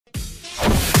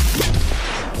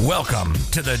Welcome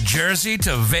to the Jersey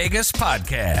to Vegas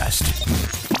podcast.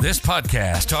 This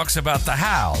podcast talks about the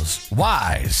hows,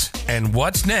 whys, and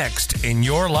what's next in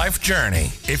your life journey.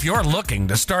 If you're looking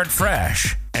to start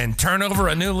fresh and turn over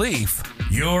a new leaf,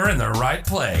 you're in the right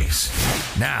place.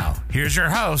 Now, here's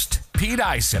your host, Pete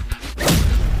Isip.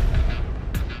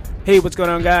 Hey, what's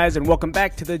going on, guys, and welcome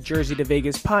back to the Jersey to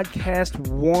Vegas podcast.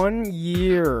 1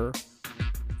 year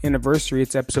anniversary.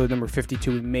 It's episode number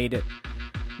 52. We made it.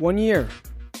 1 year.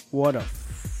 What a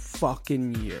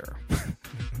fucking year.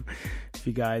 If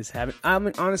you guys haven't,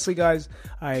 honestly, guys,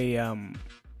 I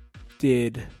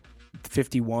did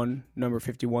 51, number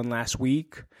 51 last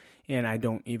week, and I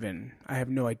have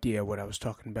no idea what I was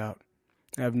talking about.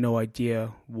 I have no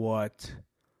idea what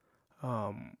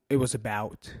it was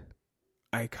about.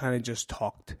 I kind of just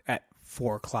talked at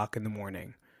 4 o'clock in the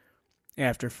morning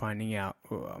after finding out,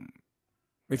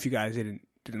 if you guys didn't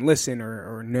listen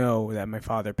or know that my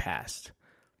father passed.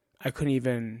 I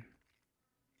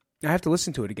have to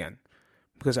listen to it again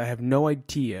because I have no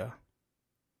idea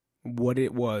what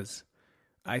it was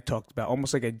I talked about.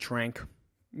 Almost like I drank,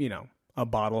 a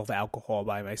bottle of alcohol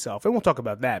by myself. And we'll talk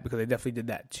about that because I definitely did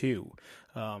that too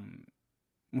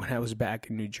when I was back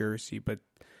in New Jersey. But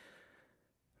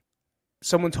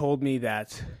someone told me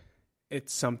that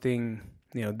it's something,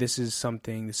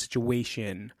 the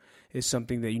situation is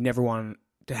something that you never want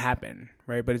to happen,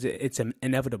 right? But it's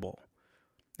inevitable.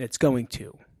 It's going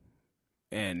to.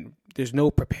 And there's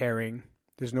no preparing.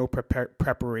 There's no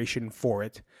preparation for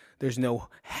it. There's no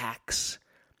hacks.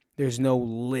 There's no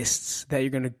lists that you're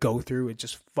going to go through. It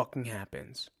just fucking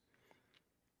happens.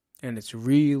 And it's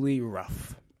really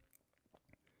rough.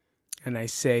 And I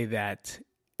say that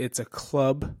it's a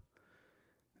club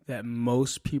that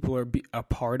most people are a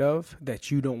part of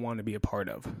that you don't want to be a part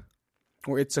of.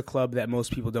 Or it's a club that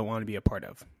most people don't want to be a part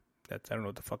of. I don't know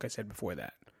what the fuck I said before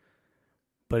that.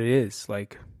 But it is,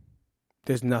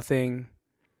 there's nothing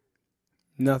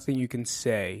you can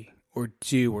say or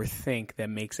do or think that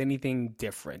makes anything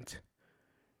different.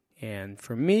 And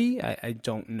for me, I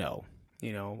don't know.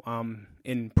 I'm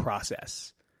in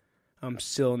process. I'm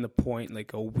still in the point,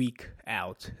 a week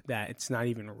out, that it's not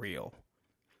even real.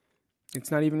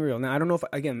 It's not even real. Now, I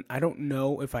don't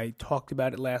know if I talked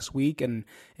about it last week, and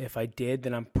if I did,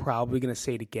 then I'm probably going to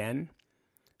say it again.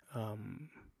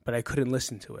 But I couldn't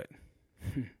listen to it.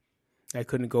 I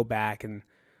couldn't go back and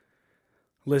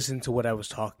listen to what I was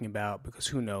talking about because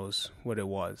who knows what it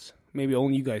was. Maybe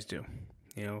only you guys do.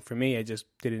 For me, I just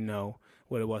didn't know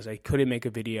what it was. I couldn't make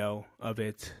a video of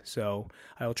it, so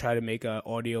I will try to make an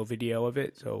audio video of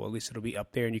it, so at least it'll be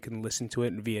up there and you can listen to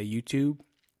it via YouTube.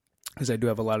 Because I do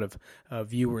have a lot of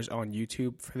viewers on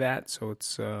YouTube for that, so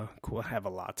it's cool. I have a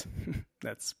lot.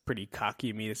 That's pretty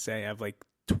cocky of me to say. I have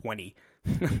 20.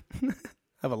 I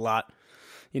have a lot.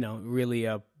 Really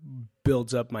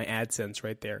builds up my AdSense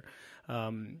right there.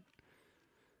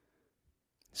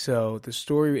 So the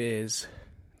story is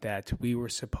that we were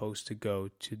supposed to go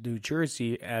to New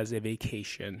Jersey as a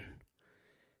vacation.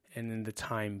 And in the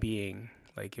time being,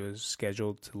 it was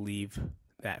scheduled to leave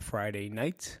that Friday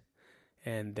night.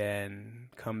 And then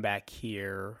come back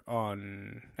here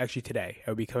today.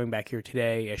 I'll be coming back here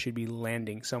today. I should be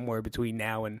landing somewhere between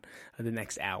now and the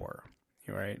next hour,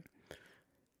 right?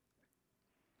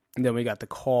 And then we got the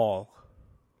call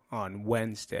on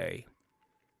Wednesday.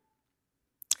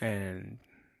 And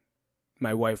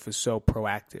my wife was so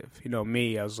proactive.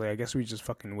 Me, I was like, I guess we just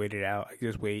fucking wait it out. I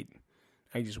just wait.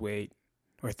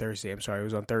 Or Thursday, I'm sorry. It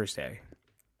was on Thursday.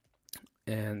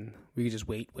 And we could just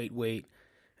wait.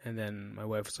 And then my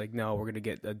wife was like, no, we're going to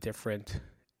get a different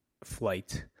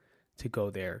flight to go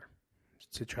there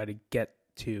to try to get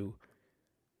to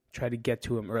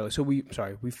him early. So we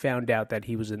found out that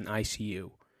he was in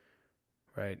ICU,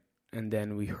 right? And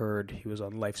then we heard he was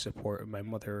on life support, and my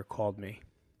mother called me.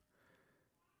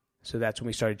 So that's when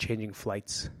we started changing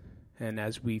flights. And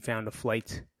as we found a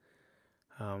flight,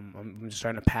 I'm just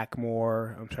trying to pack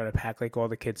more. I'm trying to pack all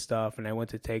the kids' stuff. And I hung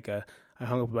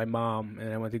up with my mom,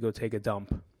 and I went to go take a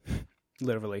dump.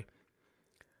 Literally.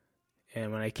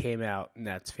 And when I came out in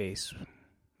that face,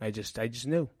 I just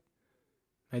knew.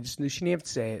 I just knew. She didn't have to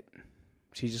say it.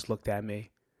 She just looked at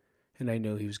me, and I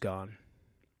knew he was gone.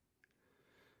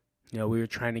 We were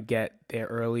trying to get there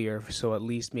earlier, so at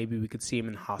least maybe we could see him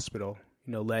in the hospital.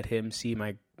 Let him see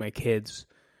my kids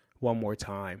one more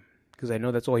time. Because I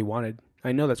know that's all he wanted.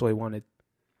 We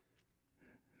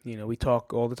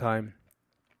talk all the time.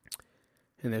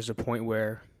 And there's a point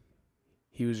where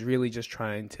he was really just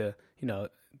trying to,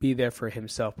 be there for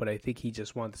himself, but I think he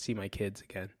just wanted to see my kids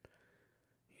again.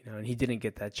 And he didn't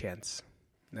get that chance.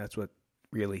 And that's what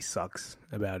really sucks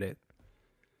about it.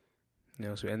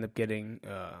 So we end up getting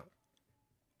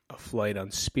a flight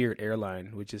on Spirit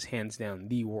Airline, which is hands down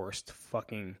the worst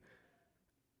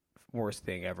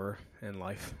thing ever in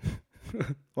life.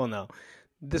 Well, no,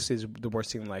 this is the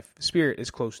worst thing in life. Spirit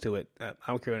is close to it. I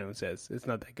don't care what anyone says. It's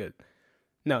not that good.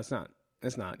 No, it's not.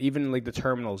 It's not. Even like the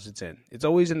terminals it's in. It's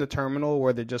always in the terminal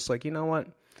where they're just like, you know what?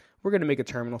 We're going to make a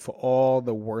terminal for all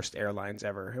the worst airlines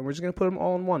ever. And we're just going to put them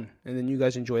all in one. And then you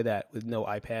guys enjoy that with no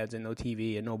iPads and no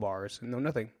TV and no bars and no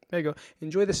nothing. There you go.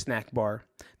 Enjoy the snack bar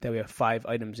that we have 5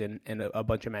 items in and a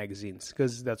bunch of magazines,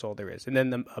 because that's all there is. And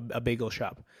then a bagel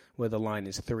shop where the line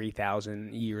is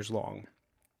 3,000 years long.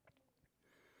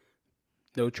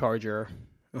 No charger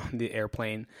on the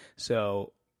airplane.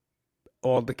 So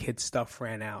all the kids' stuff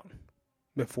ran out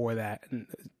before that. And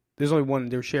there's only one.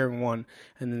 They're sharing one,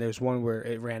 and then there's one where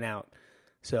it ran out.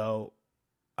 So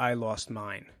I lost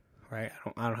mine. Right?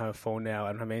 I don't have a phone now.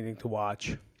 I don't have anything to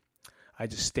watch. I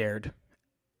just stared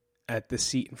at the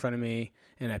seat in front of me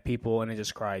and at people, and I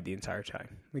just cried the entire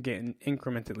time. Again,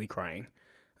 incrementally crying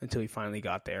until we finally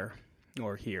got there,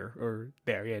 or here, or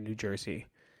there. Yeah, New Jersey.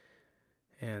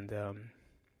 And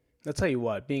I'll tell you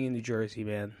what, being in New Jersey,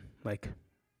 man, like,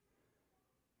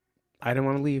 I didn't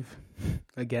want to leave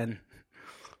again.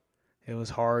 It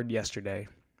was hard yesterday.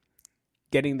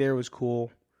 Getting there was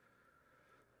cool,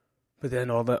 but then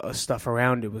all the stuff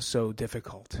around it was so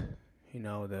difficult.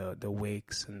 The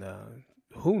wakes and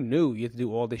who knew you had to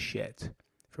do all this shit,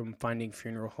 from finding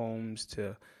funeral homes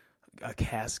to a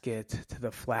casket to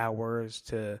the flowers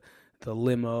to the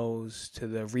limos to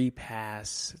the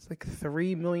repass. It's like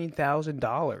 $3 million.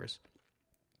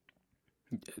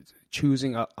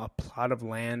 Choosing a plot of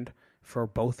land for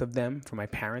both of them, for my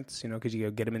parents, because you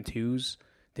go get them in twos.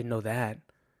 Didn't know that.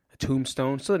 A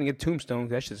tombstone. Still didn't get a tombstone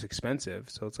because that's just expensive.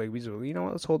 So it's like, we just, you know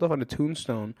what, let's hold off on a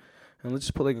tombstone and let's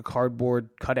just put like a cardboard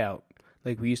cutout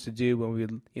like we used to do when we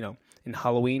would, in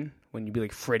Halloween, when you'd be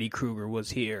like, Freddy Krueger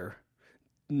was here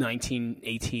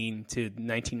 1918 to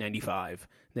 1995.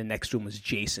 The next one was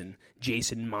Jason.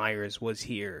 Jason Myers was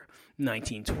here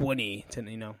 1920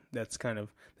 to, that's kind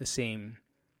of the same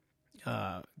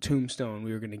tombstone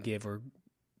we were going to give, or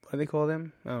what do they call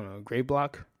them? I don't know. Grave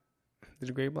block? Is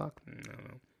it a grave block? I don't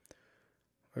know.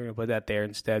 We're going to put that there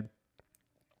instead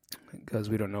because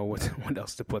we don't know what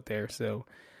else to put there. So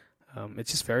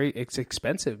it's just it's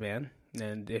expensive, man.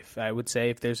 And if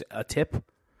there's a tip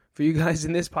for you guys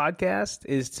in this podcast,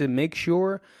 is to make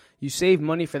sure you save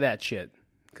money for that shit,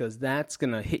 because that's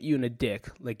going to hit you in the dick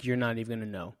like you're not even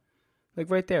going to know.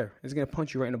 Like right there. It's going to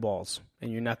punch you right in the balls,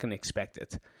 and you're not going to expect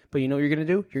it. But you know what you're going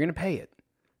to do? You're going to pay it,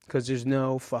 because there's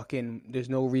no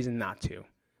reason not to,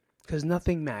 because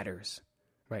nothing matters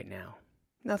right now.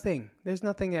 Nothing. There's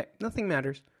nothing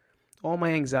matters. All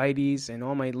my anxieties and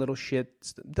all my little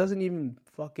shit doesn't even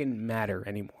fucking matter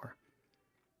anymore.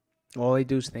 All I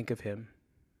do is think of him.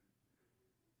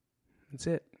 That's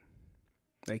it.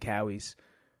 Like how he's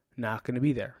not going to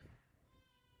be there.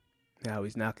 How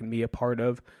he's not going to be a part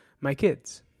of my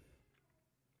kids.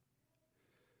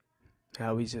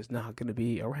 How he's just not going to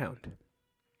be around.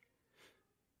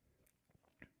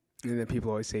 And then people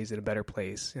always say he's in a better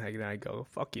place. And I go,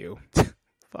 fuck you.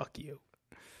 Fuck you.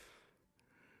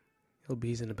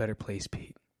 He's in a better place,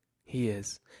 Pete. He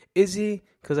is. Is he?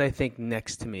 Because I think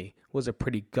next to me was a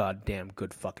pretty goddamn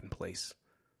good fucking place.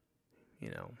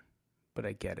 But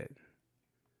I get it.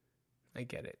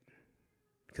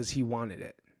 Because he wanted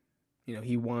it.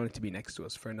 He wanted to be next to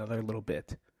us for another little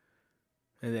bit.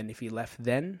 And then if he left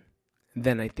then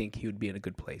I think he would be in a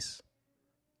good place.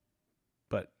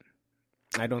 But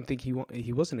I don't think he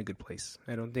was in a good place.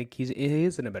 I don't think he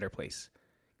is in a better place.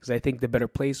 Because I think the better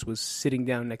place was sitting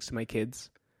down next to my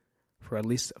kids for at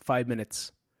least 5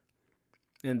 minutes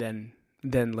and then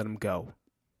let him go.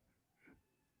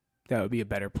 That would be a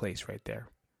better place right there.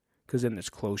 Because then there's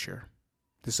closure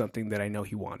to something that I know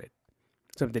he wanted.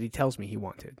 Something that he tells me he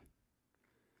wanted.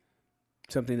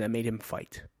 Something that made him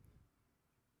fight.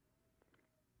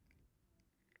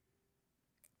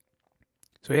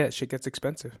 So yeah, shit gets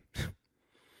expensive.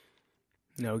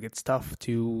 It gets tough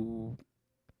to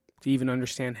even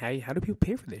understand how do people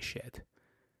pay for this shit?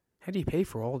 How do you pay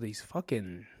for all these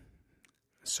fucking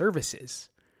services?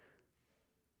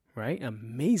 Right?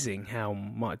 Amazing how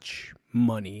much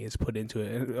money is put into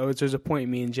it. There's a point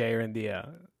me and Jay are in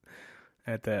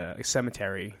at the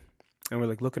cemetery, and we're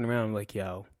like looking around like,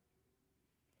 yo,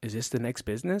 is this the next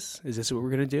business? Is this what we're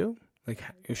going to do? Like,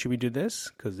 should we do this?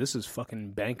 Because this is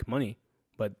fucking bank money.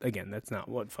 But again, that's not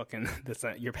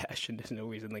your passion. There's no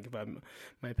reason. Like, if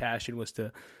my passion was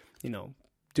to,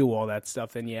 do all that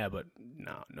stuff, then yeah, but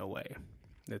no way.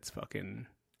 That's fucking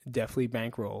definitely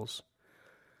bankrolls.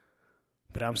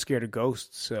 But I'm scared of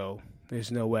ghosts, so There's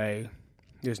no way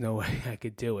I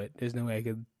could do it. There's no way I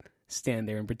could stand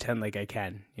there and pretend like I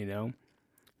can, you know?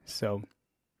 So I'm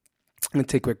going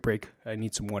to take a quick break. I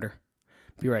need some water.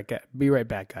 Be right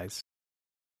back, guys.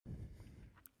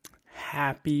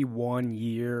 Happy 1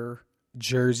 year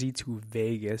Jersey to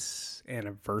Vegas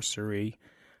anniversary.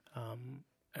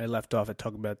 I left off at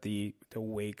talking about the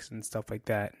wakes and stuff like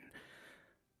that.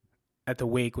 At the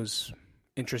wake was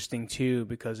interesting too,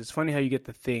 because it's funny how you get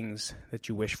the things that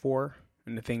you wish for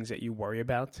and the things that you worry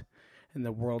about, and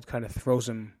the world kind of throws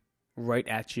them right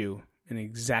at you in the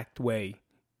exact way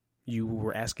you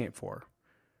were asking it for.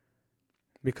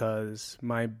 Because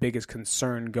my biggest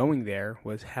concern going there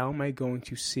was, how am I going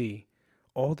to see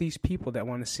all these people that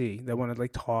want to see, that want to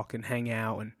like talk and hang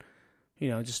out and, you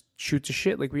know, just shoot the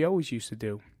shit like we always used to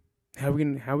do? How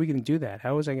are we gonna do that?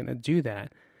 How was I gonna do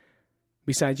that?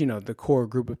 Besides, you know, the core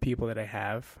group of people that I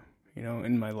have, you know,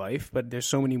 in my life, but there's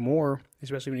so many more,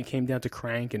 especially when it came down to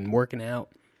Crank and working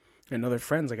out and other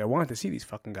friends. Like, I wanted to see these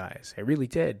fucking guys. I really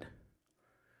did.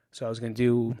 So I was gonna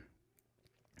do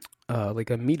like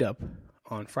a meetup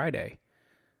on Friday.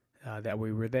 That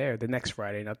we were there the next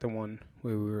Friday, not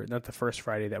the first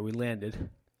Friday that we landed,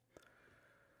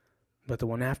 but the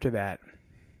one after that.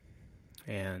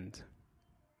 And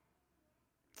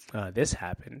this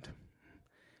happened,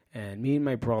 and me and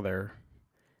my brother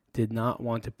did not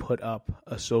want to put up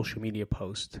a social media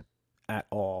post at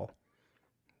all,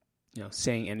 you know,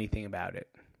 saying anything about it.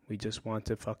 We just want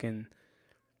to fucking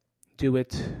do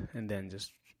it and then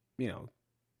just, you know,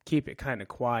 keep it kind of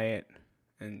quiet.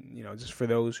 And, you know, just for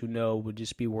those who know, would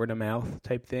just be word of mouth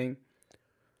type thing.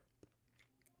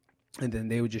 And then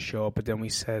they would just show up. But then we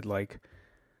said, like,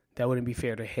 that wouldn't be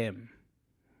fair to him.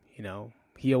 You know,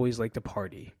 he always liked to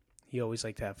party. He always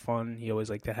liked to have fun. He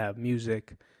always liked to have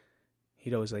music.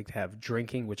 He'd always like to have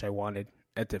drinking, which I wanted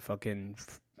at the fucking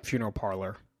funeral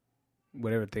parlor,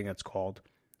 whatever thing that's called.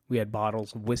 We had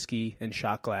bottles of whiskey and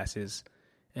shot glasses.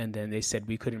 And then they said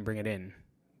we couldn't bring it in.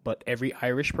 But every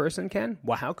Irish person can?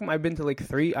 Well, how come I've been to like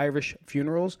 3 Irish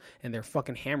funerals and they're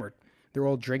fucking hammered? They're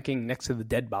all drinking next to the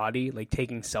dead body, like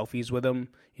taking selfies with them.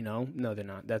 You know, no, they're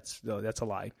not. That's a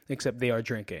lie. Except they are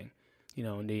drinking. You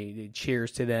know, and they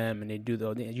cheers to them, and they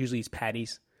do usually it's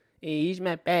patties. Hey, he's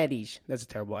my patties. That's a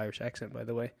terrible Irish accent, by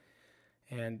the way.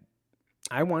 And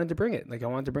I wanted to bring it. Like, I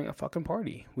wanted to bring a fucking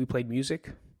party. We played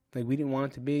music. Like, we didn't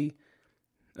want it to be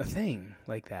a thing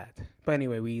like that. But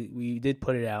anyway, we did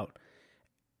put it out.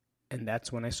 And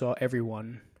that's when I saw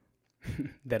everyone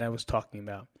that I was talking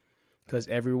about. Because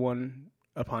everyone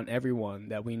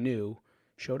that we knew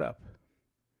showed up.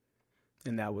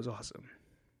 And that was awesome.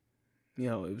 You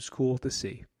know, it was cool to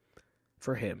see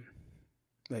for him.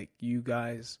 Like, you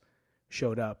guys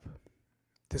showed up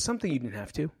to something you didn't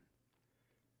have to.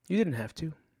 You didn't have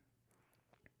to.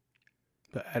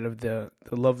 But out of the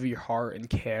love of your heart and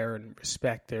care and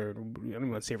respect, or I don't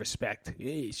even want to say respect.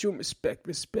 Hey, show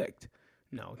respect.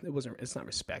 No, it's not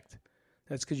respect.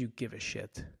 That's because you give a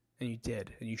shit. And you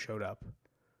did. And you showed up.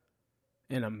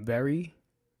 And I'm very,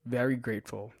 very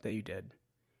grateful that you did.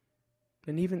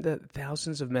 And even the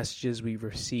thousands of messages we've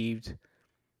received,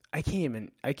 I can't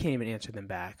even answer them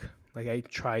back. Like, I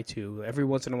try to. Every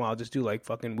once in a while, I'll just do like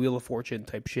fucking Wheel of Fortune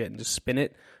type shit and just spin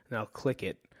it. And I'll click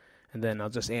it. And then I'll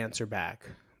just answer back.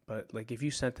 But like, if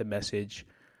you sent a message,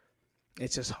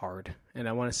 it's just hard. And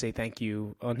I want to say thank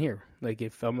you on here. Like,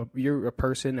 if you're a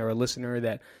person or a listener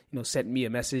that, you know, sent me a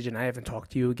message and I haven't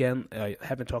talked to you again, I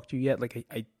haven't talked to you yet, like,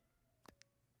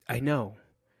 I know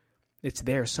it's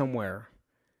there somewhere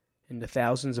in the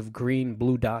thousands of green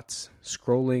blue dots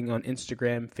scrolling on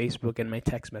Instagram, Facebook, and my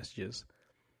text messages.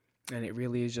 And it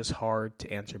really is just hard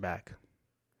to answer back.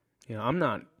 You know, I'm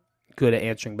not good at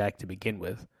answering back to begin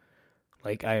with.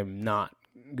 Like, I am not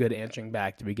good at answering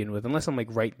back to begin with, unless I'm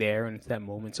like right there and it's that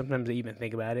moment. Sometimes I even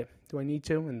think about it. Do I need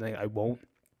to? And then I won't.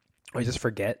 I just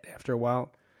forget after a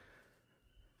while.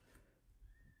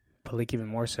 But like, even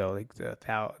more so, like the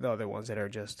other ones that are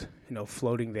just, you know,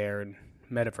 floating there in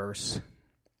metaverse.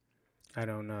 I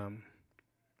don't.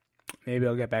 Maybe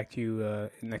I'll get back to you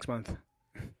next month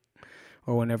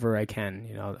or whenever I can.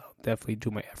 You know, I'll definitely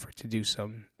do my effort to do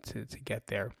some to get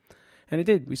there. And it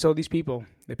did. We saw these people,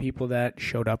 the people that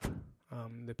showed up.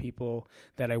 The people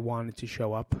that I wanted to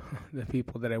show up, the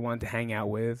people that I wanted to hang out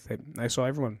with. I saw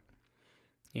everyone,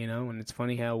 you know, and it's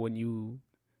funny how when you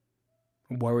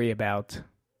worry about,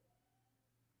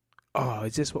 oh,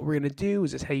 is this what we're going to do?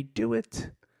 Is this how you do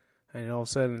it? And all of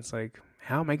a sudden it's like,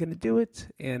 how am I going to do it?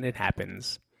 And it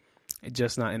happens. It's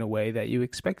just not in a way that you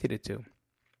expected it to,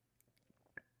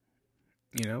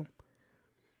 you know?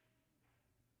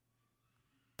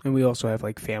 And we also have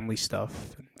like family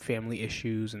stuff, and family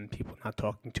issues, and people not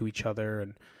talking to each other,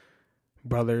 and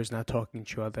brothers not talking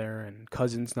to each other, and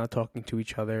cousins not talking to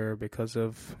each other because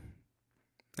of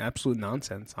absolute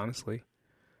nonsense, honestly.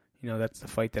 That's the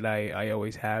fight that I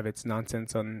always have. It's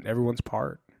nonsense on everyone's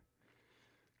part.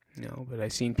 But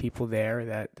I've seen people there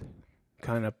that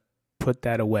kind of put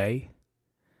that away,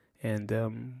 and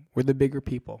we're the bigger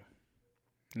people.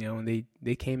 And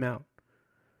they came out.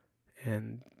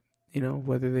 And,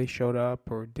 whether they showed up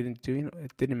or didn't do,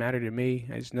 it didn't matter to me.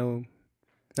 I just know,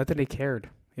 not that I cared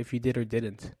if you did or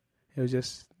didn't. It was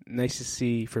just nice to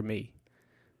see for me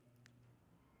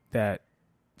that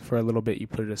for a little bit you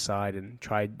put it aside and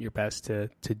tried your best to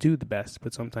do the best.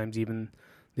 But sometimes even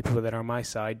the people that are on my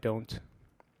side don't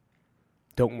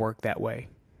work that way,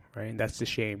 right? And that's the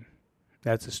shame.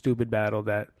 That's a stupid battle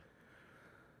that,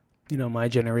 my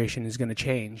generation is going to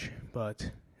change,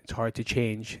 but it's hard to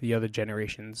change the other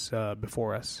generations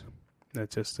before us.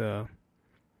 That's just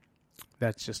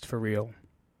for real.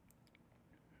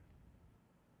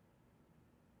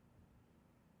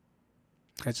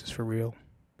 That's just for real.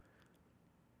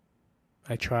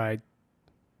 I tried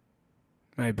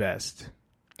my best.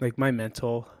 Like my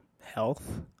mental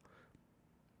health,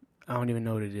 I don't even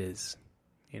know what it is,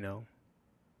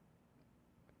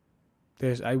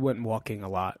 I went walking a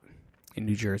lot in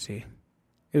New Jersey.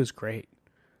 It was great.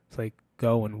 It's like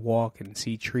go and walk and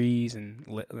see trees and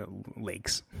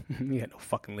lakes. Yeah, no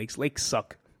fucking lakes. Lakes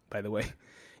suck, by the way.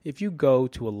 If you go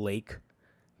to a lake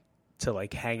to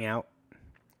like hang out,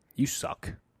 you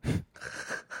suck. I'm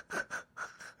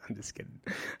just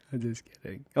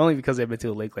kidding. Only because I've been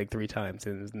to a lake like 3 times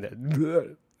and it's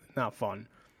not fun.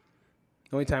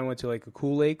 The only time I went to like a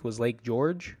cool lake was Lake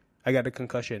George. I got a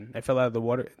concussion. I fell out of the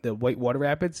water, the white water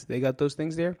rapids. They got those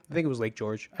things there. I think it was Lake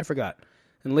George. I forgot.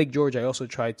 In Lake George, I also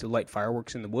tried to light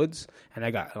fireworks in the woods, and I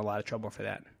got in a lot of trouble for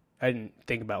that. I didn't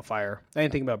think about fire. I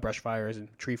didn't think about brush fires and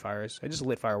tree fires. I just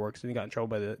lit fireworks and got in trouble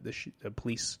by the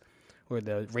police or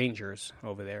the rangers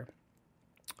over there.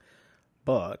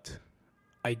 But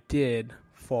I did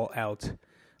fall out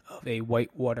of a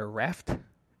whitewater raft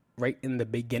right in the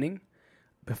beginning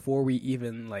before we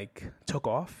even like took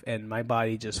off, and my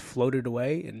body just floated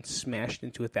away and smashed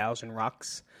into 1,000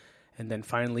 rocks. And then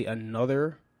finally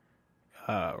another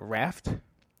raft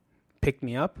picked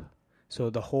me up. So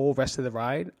the whole rest of the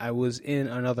ride, I was in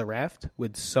another raft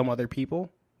with some other people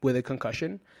with a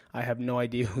concussion. I have no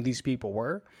idea who these people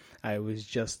were. I was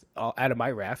just out of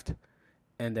my raft.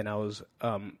 And then I was,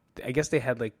 I guess they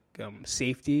had like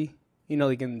safety,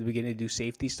 like in the beginning they do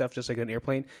safety stuff, just like an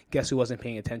airplane. Guess who wasn't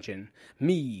paying attention?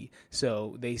 Me.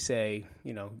 So they say,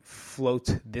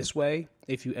 float this way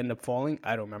if you end up falling.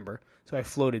 I don't remember. So I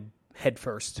floated head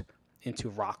first into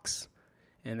rocks.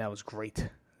 And that was great.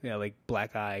 Like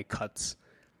black eye, cuts.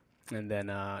 And then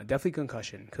definitely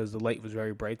concussion because the light was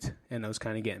very bright and I was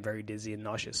kind of getting very dizzy and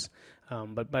nauseous.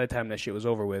 But by the time that shit was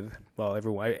over with, well,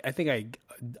 everyone, I think I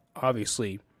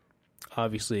obviously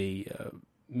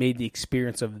made the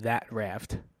experience of that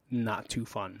raft not too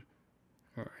fun.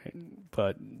 All right.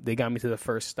 But they got me to the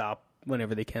first stop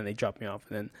whenever they can. They dropped me off.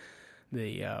 And then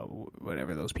the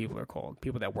whatever those people are called,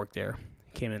 people that work there,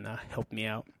 came and helped me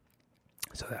out.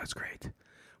 So that was great.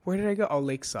 Where did I go? Oh,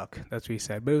 Lake Suck. That's what he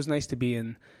said. But it was nice to be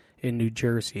in New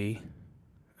Jersey.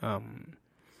 'Cause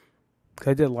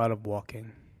I did a lot of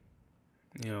walking.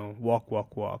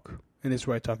 Walk. And this is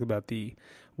where I talk about the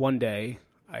one day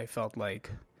I felt like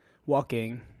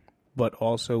walking, but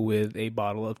also with a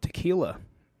bottle of tequila.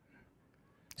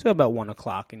 So about 1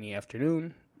 o'clock in the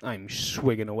afternoon, I'm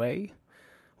swigging away,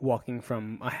 walking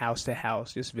from a house to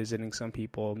house, just visiting some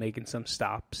people, making some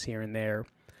stops here and there.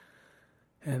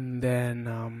 And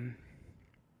then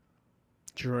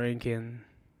drinking,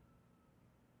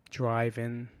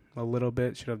 driving a little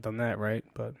bit. Should have done that, right?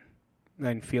 But I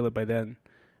didn't feel it by then.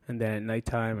 And then at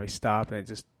nighttime, I stopped and I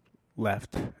just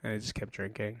left. And I just kept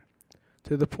drinking.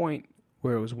 To the point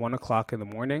where it was 1 o'clock in the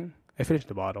morning. I finished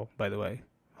the bottle, by the way.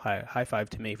 High five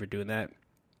to me for doing that.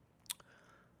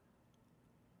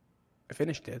 I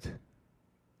finished it.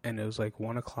 And it was like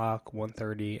 1 o'clock,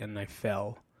 1:30, and I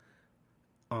fell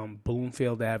on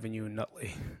Bloomfield Avenue in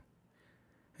Nutley.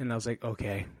 And I was like,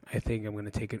 okay, I think I'm going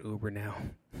to take an Uber now.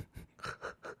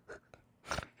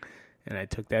 And I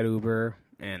took that Uber,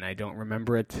 and I don't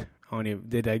remember it.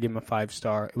 Did I give him a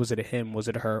 5-star? Was it a him? Was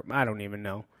it a her? I don't even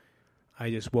know.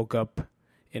 I just woke up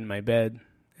in my bed.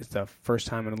 It's the first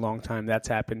time in a long time that's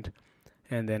happened.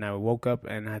 And then I woke up,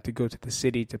 and I had to go to the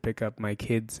city to pick up my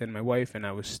kids and my wife, and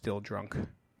I was still drunk.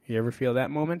 You ever feel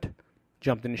that moment?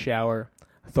 Jumped in the shower.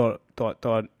 Thought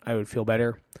I would feel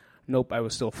better. Nope, I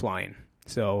was still flying.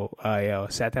 So I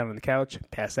sat down on the couch,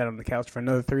 passed out on the couch for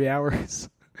another 3 hours.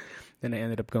 Then I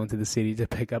ended up going to the city to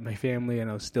pick up my family, and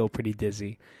I was still pretty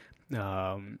dizzy.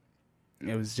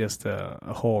 It was just a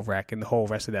whole wreck, and the whole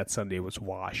rest of that Sunday was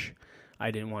wash. I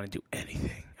didn't want to do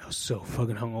anything. I was so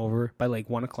fucking hungover. By like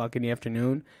 1 o'clock in the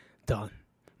afternoon, done.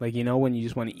 Like, you know, when you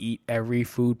just want to eat every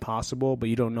food possible, but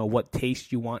you don't know what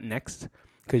taste you want next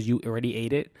because you already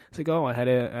ate it. It's like, oh, I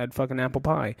had fucking apple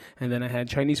pie, and then I had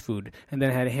Chinese food, and then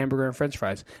I had a hamburger and french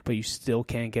fries, but you still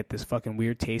can't get this fucking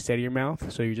weird taste out of your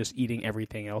mouth, so you're just eating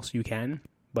everything else you can.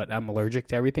 But I'm allergic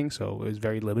to everything, so it was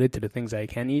very limited to the things I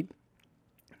can eat.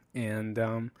 And,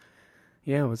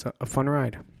 yeah, it was a fun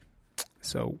ride.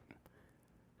 So,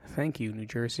 thank you, New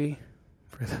Jersey,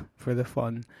 for the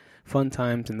fun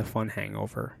times and the fun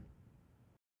hangover.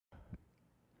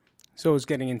 So I was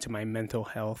getting into my mental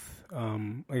health.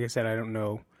 Like I said, I don't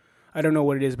know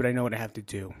what it is, but I know what I have to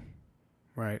do.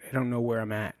 Right? I don't know where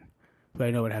I'm at, but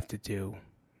I know what I have to do.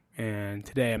 And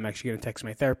today I'm actually going to text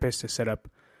my therapist to set up,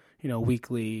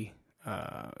 weekly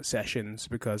sessions,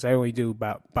 because I only do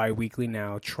about bi-weekly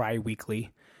now,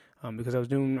 tri-weekly, because I was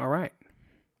doing all right.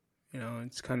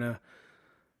 It's kind of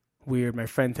weird. My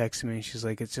friend texted me, and she's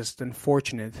like, it's just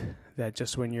unfortunate that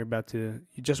just when you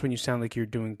sound like you're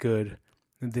doing good,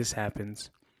 this happens.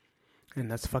 And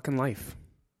that's fucking life.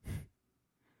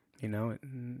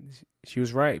 She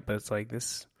was right, but it's like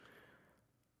this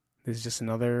is just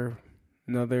another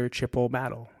Chippewa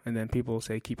battle. And then people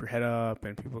say, keep your head up,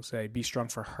 and people say, be strong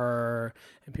for her,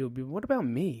 and people be, what about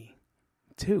me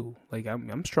too? Like,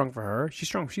 I'm strong for her. She's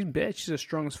strong. She's bitch. She's as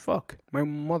strong as fuck. My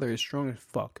mother is strong as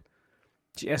fuck.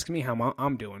 She asked me how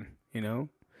I'm doing,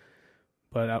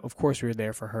 But, of course, we were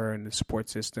there for her and the support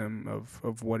system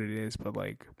of what it is. But,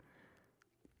 like,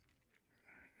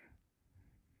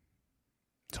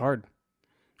 it's hard.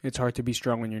 It's hard to be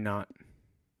strong when you're not.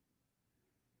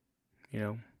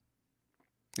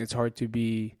 It's hard to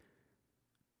be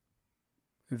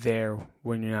there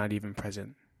when you're not even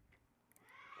present.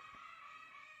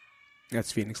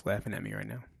 That's Phoenix laughing at me right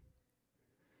now.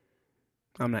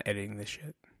 I'm not editing this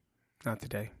shit. Not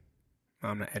today.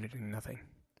 I'm not editing nothing.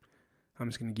 I'm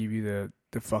just going to give you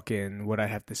the fucking what I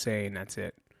have to say, and that's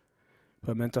it.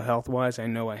 But mental health wise, I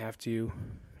know I have to,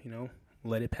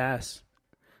 let it pass.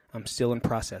 I'm still in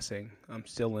processing. I'm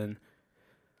still in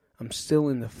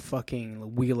the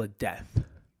fucking wheel of death,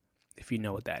 if you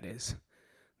know what that is.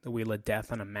 The wheel of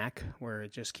death on a Mac, where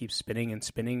it just keeps spinning and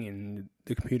spinning, and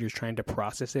the computer's trying to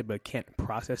process it, but can't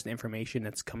process the information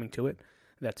that's coming to it.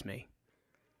 That's me.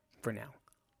 For now.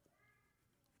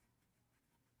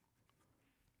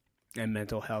 And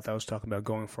mental health, I was talking about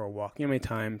going for a walk. You know how many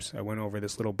times I went over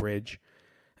this little bridge,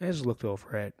 and I just looked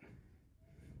over it.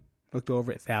 Looked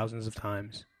over it thousands of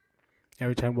times.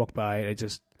 Every time I walked by it, I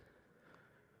just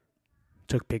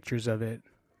took pictures of it.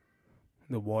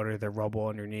 The water, the rubble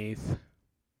underneath.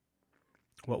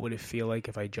 What would it feel like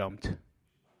if I jumped? A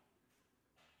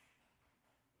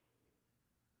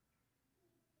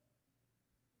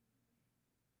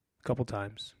couple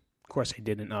times. Of course I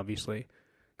didn't, obviously.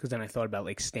 Because then I thought about,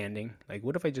 like, standing. Like,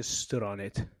 what if I just stood on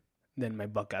it? Then my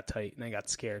butt got tight and I got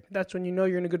scared. That's when you know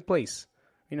you're in a good place.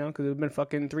 Because it would have been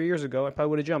fucking 3 years ago, I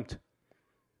probably would have jumped.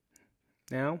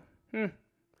 Now, I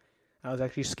was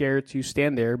actually scared to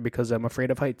stand there because I'm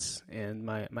afraid of heights. And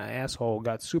my asshole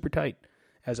got super tight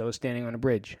as I was standing on a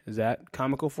bridge. Is that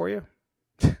comical for you?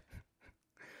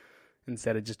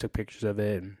 Instead, I just took pictures of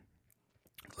it and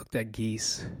looked at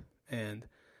geese and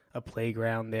a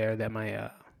playground there that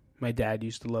my dad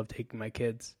used to love taking my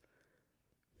kids.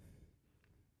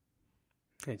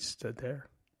 I just stood there.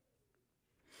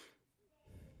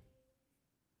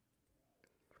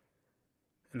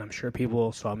 And I'm sure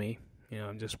people saw me.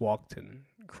 Just walked and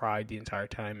cried the entire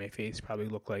time. My face probably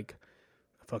looked like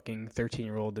a fucking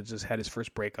 13-year-old that just had his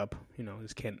first breakup.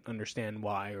 Just can't understand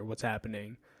why or what's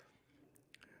happening.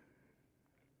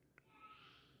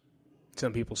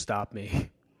 Some people stopped me.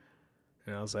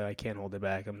 And I was like, I can't hold it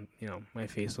back. My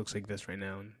face looks like this right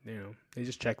now. And, they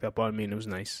just checked up on me, and it was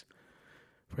nice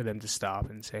for them to stop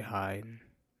and say hi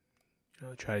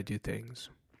and, try to do things.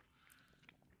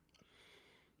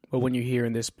 But when you're here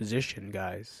in this position,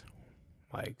 guys,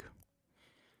 like,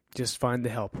 just find the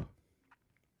help.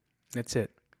 That's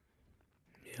it.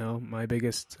 My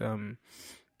biggest,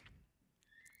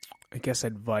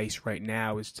 advice right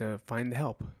now is to find the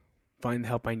help. Find the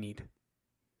help I need.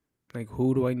 Like,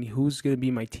 who do I need? Who's going to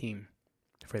be my team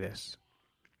for this?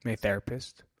 My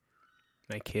therapist,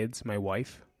 my kids, my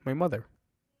wife, my mother.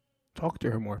 Talk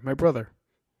to her more. My brother.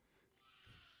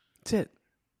 That's it.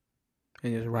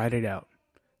 And just ride it out.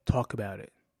 Talk about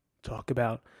it. Talk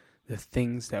about the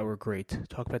things that were great.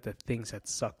 Talk about the things that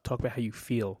suck. Talk about how you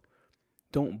feel.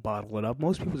 Don't bottle it up.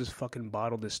 Most people just fucking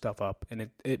bottle this stuff up, and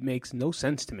it makes no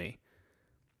sense to me.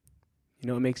 You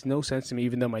know, it makes no sense to me,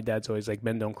 even though my dad's always like,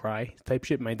 men don't cry type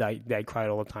shit. My dad cried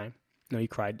all the time. No, he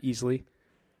cried easily.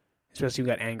 Especially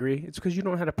when he got angry. It's because you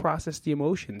don't know how to process the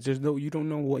emotions. You don't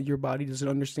know what your body doesn't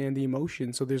understand the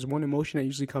emotion. So there's one emotion that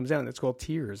usually comes out, that's called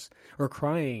tears or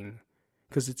crying.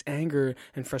 Because it's anger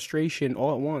and frustration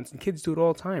all at once. And kids do it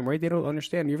all the time, right? They don't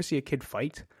understand. You ever see a kid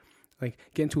fight? Like,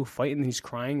 get into a fight and he's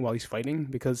crying while he's fighting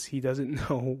because he doesn't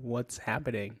know what's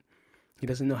happening. He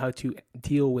doesn't know how to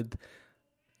deal with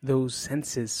those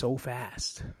senses so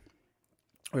fast.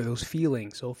 Or those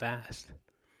feelings so fast.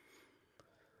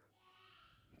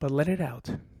 But let it out.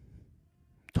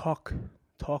 Talk.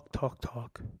 Talk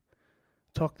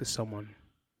to someone.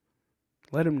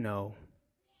 Let them know.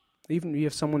 Even if you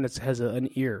have someone that has an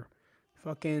ear,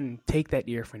 fucking take that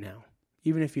ear for now.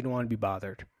 Even if you don't want to be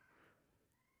bothered.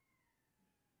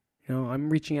 You know, I'm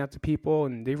reaching out to people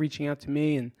and they're reaching out to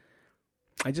me and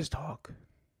I just talk.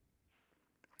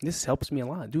 This helps me a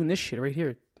lot. Doing this shit right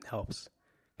here helps.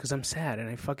 Because I'm sad and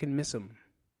I fucking miss him.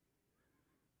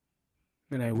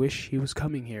 And I wish he was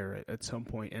coming here at some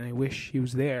point. And I wish he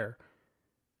was there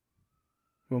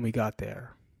when we got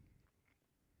there.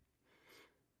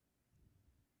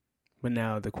 But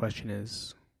now the question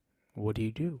is, what do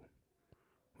you do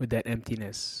with that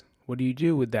emptiness? What do you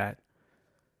do with that?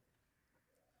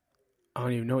 I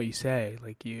don't even know what you say.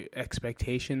 Like, you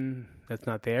expectation that's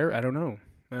not there? I don't know.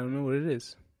 I don't know what it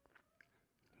is.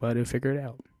 But I'll figure it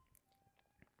out.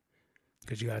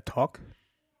 Because you got to talk.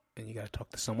 And you got to talk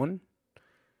to someone.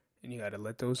 And you got to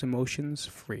let those emotions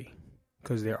free.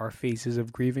 Because there are phases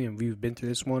of grieving. And we've been through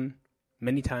this one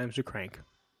many times with Crank.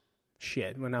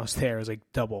 Shit, when I was there, it was like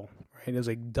double, right? It was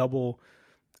like double,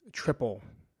 triple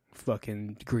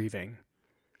fucking grieving.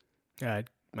 I had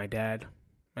my dad,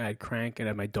 I had Crank, and I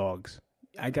had my dogs.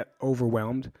 I got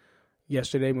overwhelmed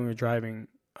yesterday when we were driving.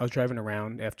 I was driving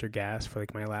around after gas for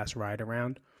like my last ride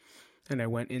around, and I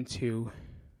went into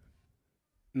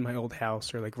my old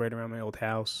house, or like right around my old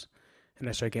house, and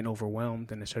I started getting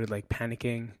overwhelmed, and I started like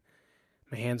panicking.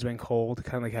 My hands went cold,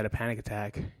 kind of like had a panic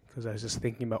attack. Because I was just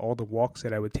thinking about all the walks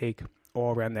that I would take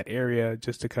all around that area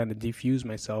just to kind of defuse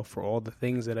myself for all the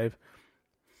things that I've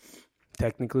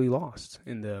technically lost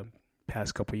in the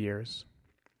past couple of years.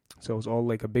 So it was all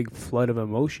like a big flood of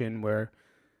emotion where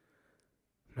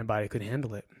my body couldn't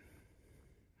handle it.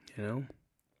 You know?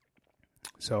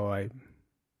 So I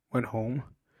went home.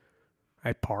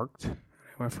 I parked. And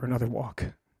I went for another walk.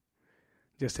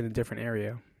 Just in a different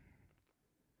area.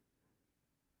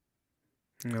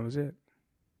 And that was it.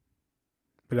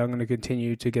 But I'm going to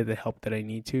continue to get the help that I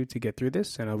need to get through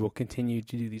this. And I will continue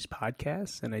to do these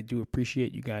podcasts. And I do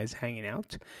appreciate you guys hanging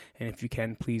out. And if you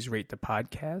can, please rate the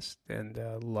podcast and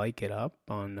like it up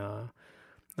on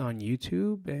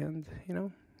YouTube. And, you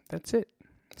know, that's it.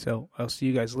 So I'll see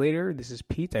you guys later. This is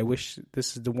Pete. I wish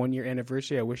this is the 1 year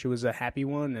anniversary. I wish it was a happy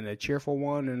one and a cheerful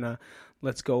one. And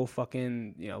let's go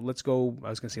fucking, you know, let's go. I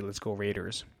was going to say let's go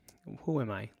Raiders. Who am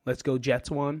I? Let's go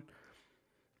Jets one.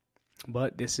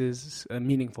 But this is a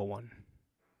meaningful one.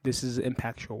 This is an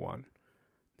impactful one.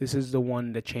 This is the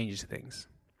one that changes things.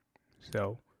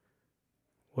 So,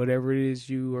 whatever it is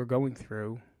you are going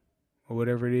through, or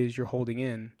whatever it is you're holding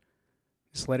in,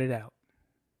 just let it out.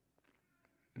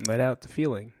 Let out the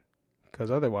feeling. Because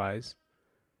otherwise,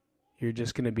 you're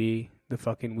just going to be the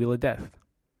fucking wheel of death.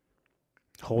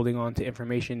 Holding on to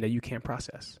information that you can't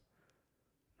process.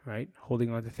 Right?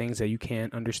 Holding on to things that you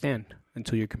can't understand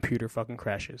until your computer fucking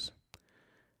crashes.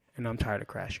 And I'm tired of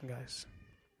crashing, guys.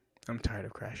 I'm tired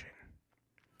of crashing.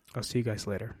 I'll see you guys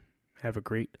later. Have a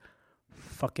great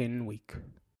fucking week.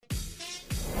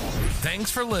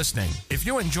 Thanks for listening. If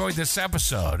you enjoyed this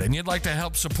episode and you'd like to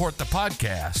help support the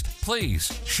podcast,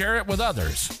 please share it with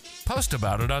others, post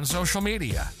about it on social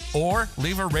media, or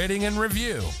leave a rating and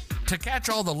review. To catch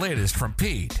all the latest from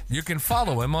Pete, you can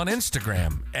follow him on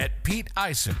Instagram at Pete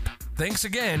Isip. Thanks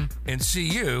again, and see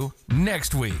you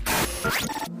next week.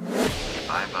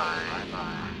 Bye-bye.